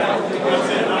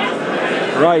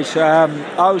Right,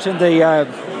 out in the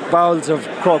bowels of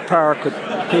Croke Park with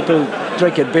people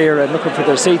drinking beer and looking for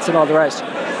their seats and all the rest.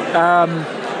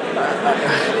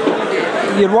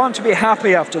 You'd want to be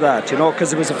happy after that, you know,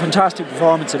 because it was a fantastic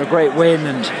performance and a great win.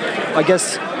 And I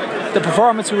guess the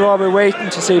performance we were all waiting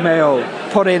to see Mayo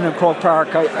put in Croke Park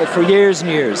for years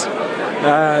and years.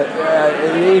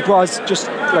 It was just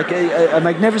like a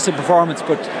magnificent performance,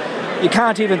 but you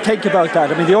can't even think about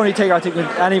that. I mean, the only thing I think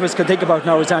any of us can think about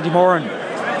now is Andy Moran.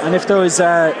 And if there was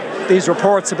these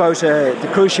reports about the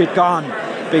cruise ship gone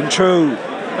being true,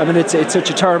 I mean, it's such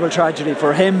a terrible tragedy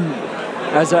for him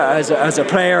as a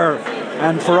player,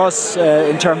 and for us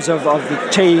in terms of the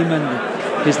team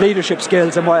and his leadership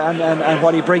skills and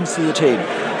what he brings to the team.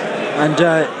 And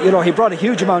you know, he brought a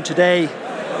huge amount today.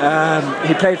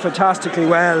 He played fantastically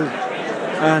well,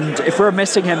 and if we're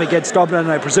missing him against Dublin,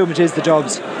 and I presume it is the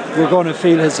Dubs, we're going to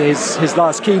feel his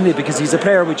loss keenly, because he's a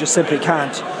player we just simply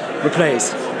can't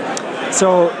replace.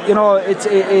 So, you know,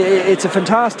 it's a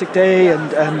fantastic day,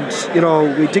 and you know,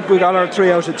 we think we got our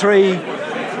 3 out of 3.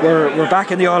 We're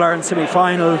back in the All-Ireland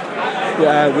semi-final.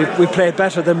 We played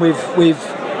better than we've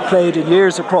played in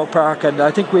years at Croke Park, and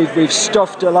I think we've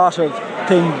stuffed a lot of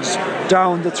things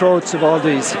down the throats of all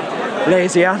these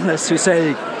lazy analysts who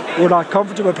say we're not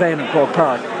comfortable playing in Croke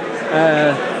Park.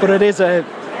 But it is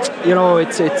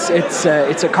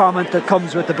it's a comment that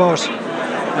comes with the but.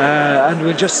 And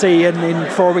we'll just see in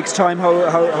 4 weeks' time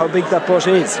how big that but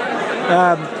is.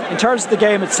 In terms of the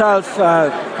game itself,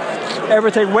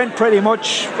 everything went pretty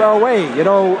much our way. You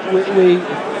know,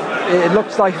 it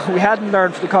looks like we hadn't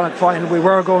learned for the Connacht final. We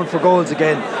were going for goals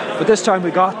again, but this time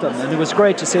we got them, and it was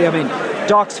great to see. I mean,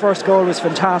 Doc's first goal was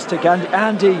fantastic, and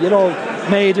Andy, you know,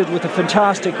 made it with a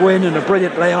fantastic win and a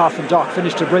brilliant layoff, and Doc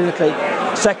finished it brilliantly.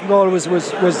 Second goal was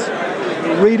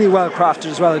really well crafted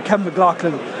as well. Kevin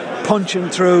McLaughlin punching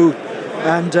through,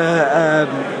 and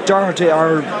Doherty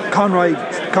or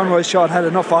Conroy's shot had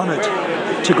enough on it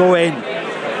to go in.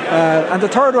 And the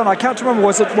third one, I can't remember,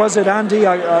 was it Andy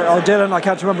or Dylan, I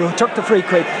can't remember, who took the free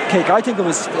kick. I think it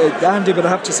was Andy, but I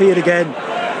have to see it again.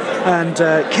 And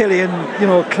Killian, you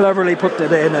know, cleverly put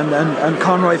it in, and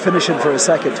Conroy finishing for a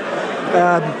second.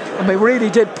 And we really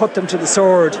did put them to the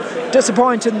sword.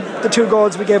 Disappointing, the 2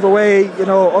 goals we gave away, you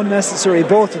know, unnecessary,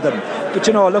 both of them. But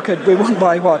you know, look at, we won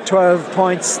by what, 12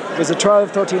 points? Was it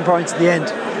 12, 13 points in the end?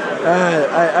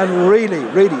 And really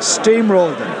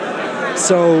steamrolled them.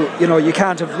 So, you know, you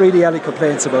can't have really any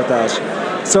complaints about that.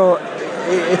 So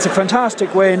it's a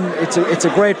fantastic win. It's a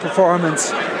great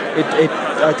performance.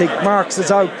 I think marks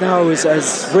us out now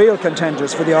as real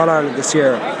contenders for the All-Ireland this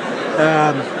year.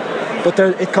 But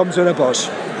it comes with a but,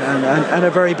 and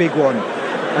a very big one.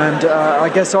 And I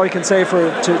guess all I can say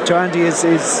to Andy is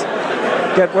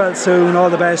get well soon, all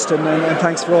the best, and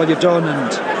thanks for all you've done.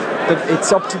 And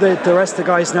it's up to the rest of the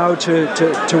guys now to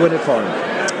win it for him.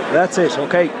 That's it,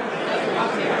 okay.